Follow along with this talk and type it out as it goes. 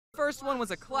first one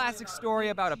was a classic story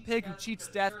about a pig who cheats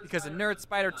death because a nerd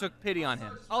spider took pity on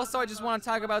him. Also, I just want to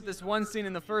talk about this one scene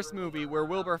in the first movie where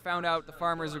Wilbur found out the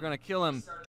farmers were going to kill him.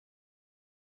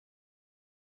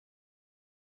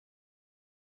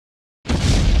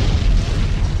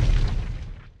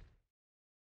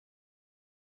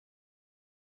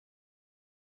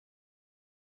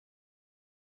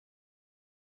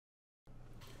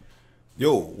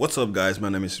 Yo, what's up guys? My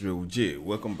name is RealGee.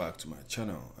 Welcome back to my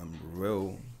channel. I'm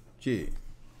RealGee.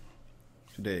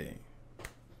 Today,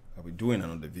 I'll be doing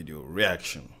another video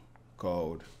reaction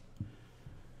called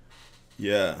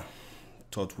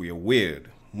Thought We're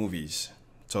Weird. Movies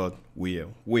Thought We're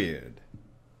Weird.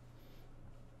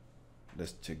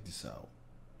 Let's check this out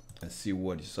and see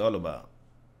what it's all about.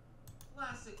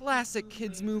 Classic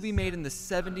kids movie made in the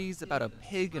 70s about a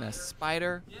pig and a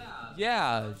spider.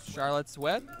 Yeah, Charlotte's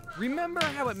Web. Remember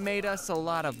how it made us a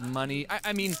lot of money?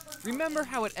 I mean, remember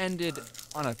how it ended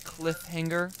on a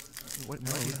cliffhanger? What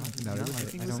are you talking about? I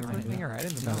think it was a cliffhanger. I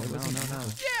didn't know. No.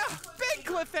 Yeah, big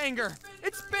cliffhanger.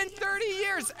 It's been 30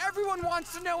 years. Everyone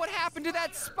wants to know what happened to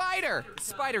that spider. The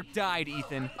spider died,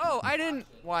 Ethan. Oh, I didn't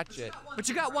watch it. But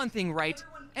you got one thing right.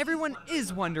 Everyone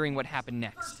is wondering what happened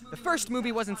next. The first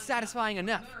movie wasn't satisfying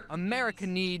enough. America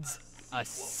needs a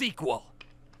sequel.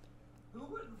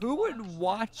 Who would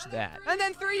watch that? And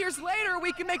then 3 years later,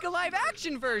 we can make a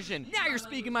live-action version. Now you're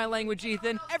speaking my language,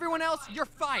 Ethan. Everyone else, you're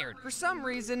fired. For some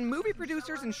reason, movie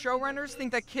producers and showrunners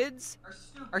think that kids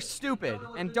are stupid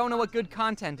and don't know what good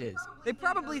content is. They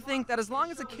probably think that as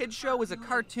long as a kid's show is a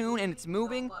cartoon and it's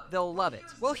moving, they'll love it.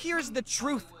 Well, here's the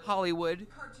truth, Hollywood.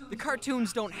 The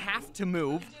cartoons don't have to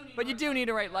move, but you do need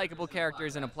to write likable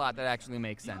characters and a plot that actually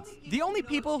makes sense. The only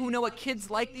people who know what kids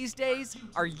like these days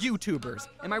are YouTubers.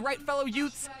 Am I right, fellow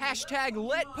youths? Hashtag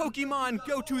let Pokemon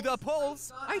go to the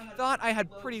polls. I thought I had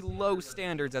pretty low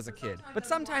standards as a kid, but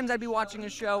sometimes I'd be watching a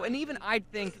show and even I'd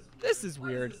think, this is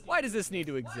weird. Why does this need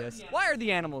to exist? Why are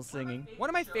the animals singing?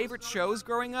 One of my favorite shows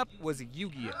growing up was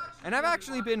Yu-Gi-Oh! And I've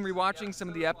actually been rewatching some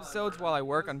of the episodes while I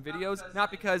work on videos,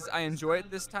 not because I enjoy it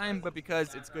this time, but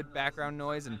because it's good background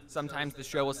noise and sometimes the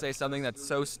show will say something that's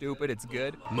so stupid it's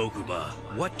good. Mokuba,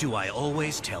 what do I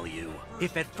always tell you?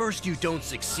 If at first you don't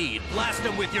succeed, blast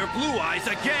them with your blue eyes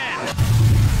again!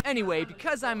 Anyway,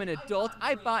 because I'm an adult,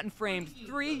 I bought and framed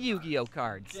 3 Yu-Gi-Oh!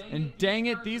 Cards. And dang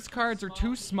it, these cards are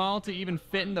too small to even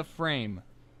fit in the frame.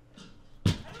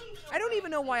 I don't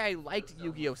even know why I liked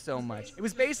Yu-Gi-Oh! So much. It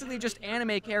was basically just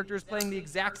anime characters playing the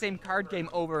exact same card game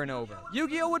over and over.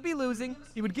 Yu-Gi-Oh! Would be losing,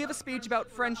 he would give a speech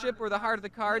about friendship or the heart of the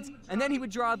cards, and then he would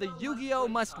draw the Yu-Gi-Oh!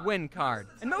 Must Win card.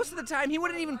 And most of the time, he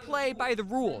wouldn't even play by the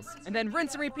rules. And then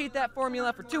rinse and repeat that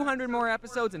formula for 200 more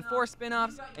episodes and 4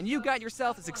 spin-offs, and you got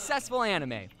yourself a successful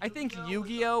anime. I think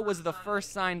Yu-Gi-Oh! Was the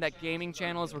first sign that gaming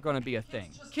channels were gonna be a thing.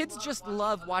 Kids just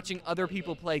love watching other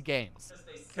people play games,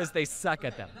 because they suck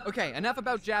at them. Okay, enough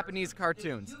about Japanese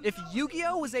cartoons. If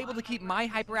Yu-Gi-Oh! Was able to keep my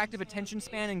hyperactive attention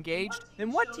span engaged,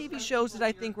 then what TV shows did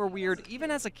I think were weird even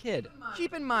as a kid?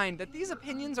 Keep in mind that these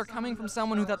opinions are coming from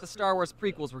someone who thought the Star Wars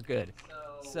prequels were good.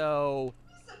 So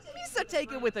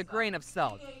take it with a grain of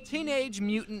salt. Teenage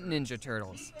Mutant Ninja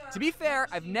Turtles. To be fair,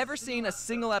 I've never seen a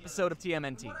single episode of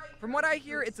TMNT. From what I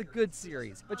hear, it's a good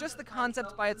series, but just the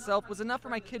concept by itself was enough for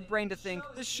my kid brain to think,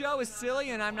 this show is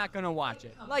silly and I'm not gonna watch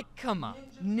it. Like, come on.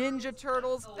 Ninja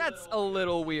Turtles? That's a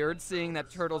little weird, seeing that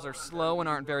turtles are slow and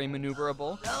aren't very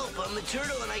maneuverable. Help, I'm a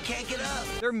turtle and I can't get up.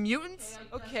 They're mutants?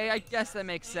 Okay, I guess that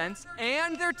makes sense.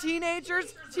 And they're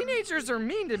teenagers? Teenagers are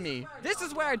mean to me. This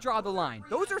is where I draw the line.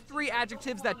 Those are 3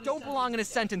 adjectives that don't belong in a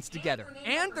sentence together.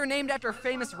 And they're named after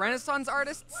famous Renaissance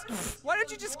artists? Why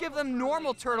don't you just give them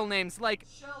normal turtle names like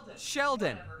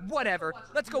Sheldon? Whatever.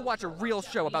 Let's go watch a real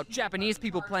show about Japanese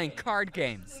people playing card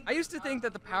games. I used to think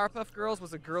that the Powerpuff Girls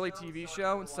was a girly TV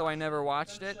show, so I never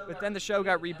watched it. But then the show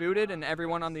got rebooted and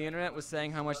everyone on the internet was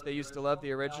saying how much they used to love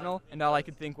the original, and all I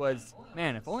could think was,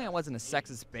 man, if only I wasn't a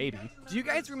sexist baby. Do you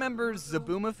guys remember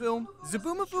Zaboomafoo?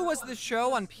 Zaboomafoo was the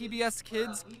show on PBS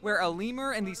Kids where a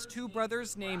lemur and these 2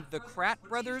 brothers named the Krat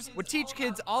Brothers would teach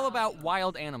kids all about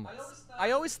wild animals.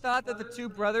 I always thought that the 2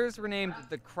 brothers were named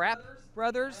the Crap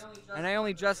Brothers, and I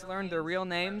only just learned their real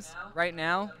names right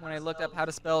now when I looked up how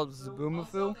to spell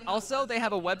Zaboomafoo. Also, they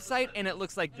have a website and it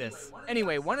looks like this.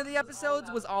 Anyway, one of the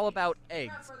episodes was all about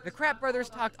eggs. The Crap Brothers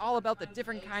talked all about the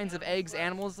different kinds of eggs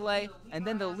animals lay, and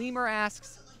then the lemur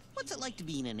asks, What's it like to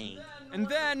be in an egg? And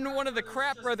then one of the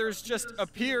Crap Brothers just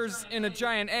appears in a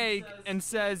giant egg and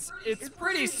says, it's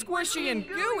pretty squishy and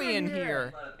gooey in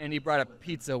here. And he brought a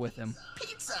pizza with him.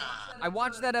 Pizza! I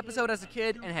watched that episode as a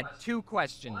kid and had 2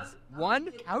 questions.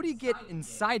 1, how do you get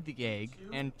inside the egg?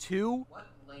 And 2,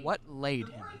 What laid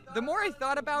him? The more I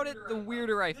thought about it, the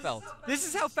weirder I felt. This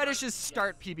is how fetishes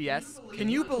start, PBS. Can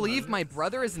you believe my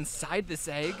brother is inside this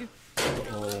egg?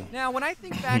 Now, when I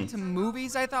think back to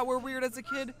movies I thought were weird as a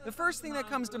kid, the first thing that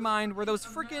comes to mind were those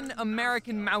frickin'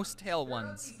 American mousetail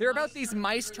ones. They're about these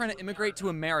mice trying to immigrate to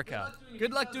America.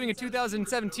 Good luck doing a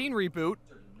 2017 reboot.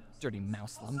 Dirty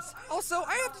mouse lumps. Also,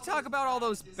 I have to talk about all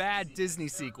those bad Disney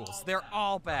sequels. They're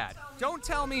all bad. Don't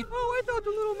tell me, oh, I thought The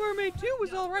Little Mermaid 2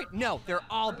 was all right. No, they're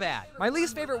all bad. My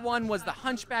least favorite one was The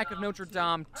Hunchback of Notre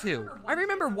Dame 2. I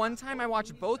remember one time I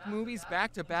watched both movies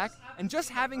back to back, and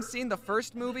just having seen the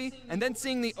first movie, and then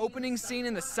seeing the opening scene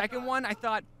in the second one, I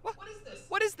thought,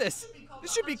 what is this?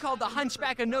 This should be called The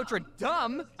Hunchback of Notre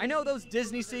Dame. I know those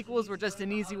Disney sequels were just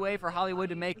an easy way for Hollywood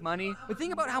to make money, but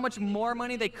think about how much more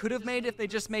money they could have made if they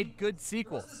just made good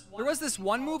sequels. There was this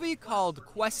one movie called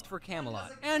Quest for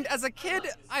Camelot, and as a kid,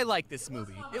 I liked this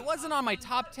movie. It wasn't on my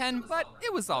top 10, but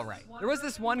it was all right. There was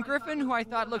this one griffin who I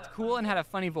thought looked cool and had a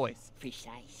funny voice.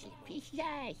 Precisely.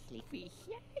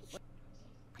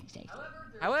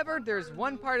 However, there's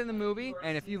one part in the movie,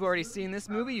 and if you've already seen this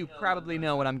movie, you probably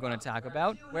know what I'm going to talk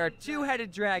about, where a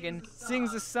two-headed dragon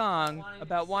sings a song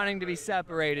about wanting to be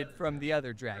separated from the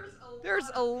other dragon. There's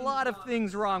a lot of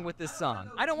things wrong with this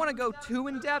song. I don't want to go too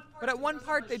in-depth, but at one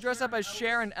part they dress up as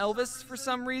Cher and Elvis for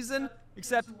some reason,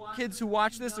 except kids who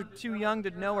watch this are too young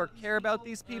to know or care about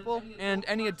these people, and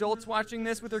any adults watching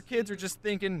this with their kids are just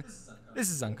thinking, this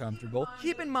is uncomfortable.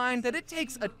 Keep in mind that it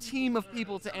takes a team of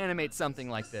people to animate something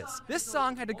like this. This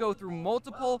song had to go through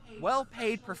multiple,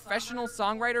 well-paid professional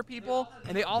songwriter people,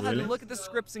 and they all had to look at the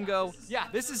scripts and go, yeah,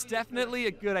 this is definitely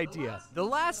a good idea. The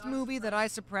last movie that I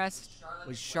suppressed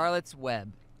was Charlotte's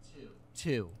Web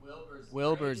 2.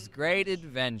 Wilbur's Great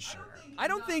Adventure. I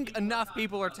don't think enough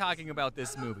people are talking about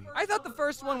this movie. I thought the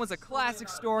first one was a classic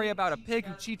story about a pig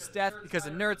who cheats death because a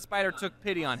nerd spider took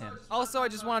pity on him. Also, I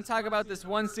just want to talk about this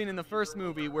one scene in the first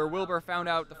movie where Wilbur found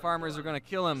out the farmers were going to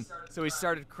kill him, so he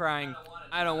started crying,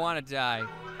 I don't want to die.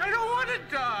 I don't want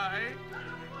to die.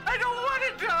 I don't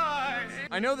want to die.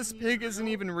 I know this pig isn't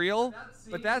even real,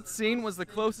 but that scene was the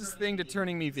closest thing to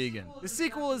turning me vegan. The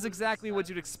sequel is exactly what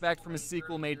you'd expect from a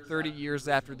sequel made 30 years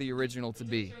after the original to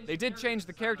be. They did change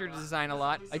the character design a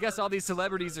lot. I guess all these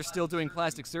celebrities are still doing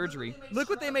plastic surgery. Look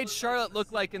what they made Charlotte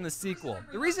look like in the sequel.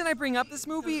 The reason I bring up this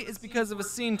movie is because of a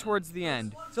scene towards the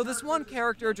end. So this one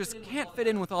character just can't fit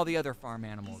in with all the other farm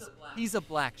animals. He's a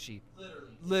black sheep.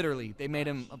 Literally, they made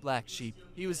him a black sheep.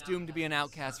 He was doomed to be an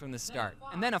outcast from the start.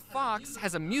 And then a fox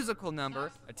has a musical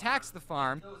number, attacks the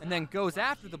farm, and then goes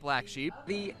after the black sheep.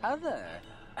 The other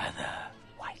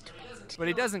white meat. But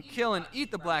he doesn't kill and eat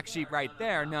the black sheep right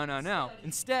there, no.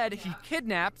 Instead, he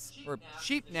kidnaps, or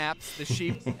sheep-naps, the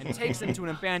sheep and takes him to an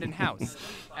abandoned house,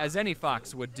 as any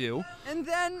fox would do. And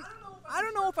then, I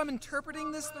don't know if I'm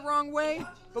interpreting this the wrong way,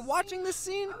 but watching this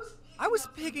scene, I was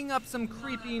picking up some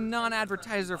creepy,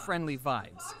 non-advertiser friendly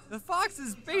vibes. The fox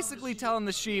is basically telling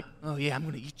the sheep, oh yeah, I'm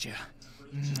gonna eat you.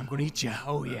 I'm gonna eat you,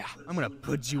 oh yeah. I'm gonna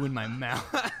put you in my mouth.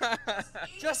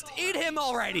 Just eat him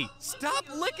already. Stop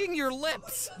licking your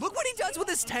lips. Look what he does with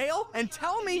his tail, and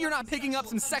tell me you're not picking up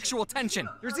some sexual tension.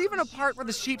 There's even a part where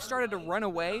the sheep started to run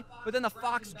away, but then the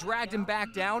fox dragged him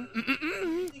back down.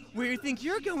 Where do you think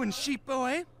you're going, sheep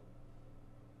boy?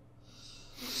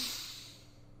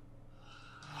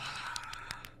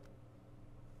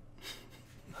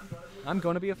 I'm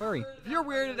gonna be a furry. If you're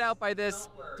weirded out by this,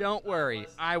 don't worry,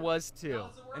 I was too.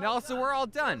 And also, we're all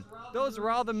done. Those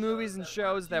were all the movies and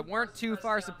shows that weren't too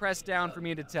far suppressed down for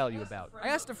me to tell you about. I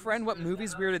asked a friend what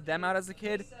movies weirded them out as a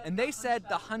kid, and they said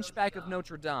The Hunchback of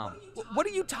Notre Dame. What are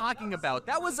you talking about?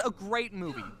 That was a great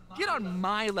movie. Get on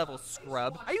my level,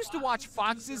 scrub. I used to watch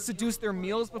foxes seduce their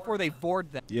meals before they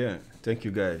vored them. Yeah, thank you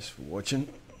guys for watching.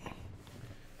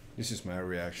 This is my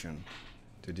reaction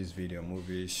to this video.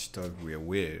 Movies thought we are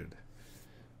weird.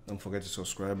 Don't forget to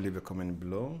subscribe, leave a comment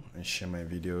below, and share my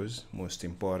videos. Most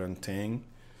important thing,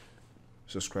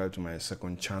 subscribe to my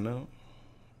second channel,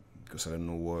 because I don't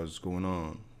know what's going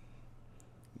on.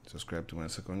 Subscribe to my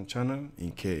second channel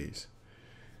in case.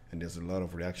 And there's a lot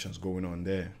of reactions going on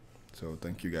there. So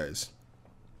thank you guys.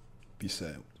 Peace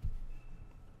out.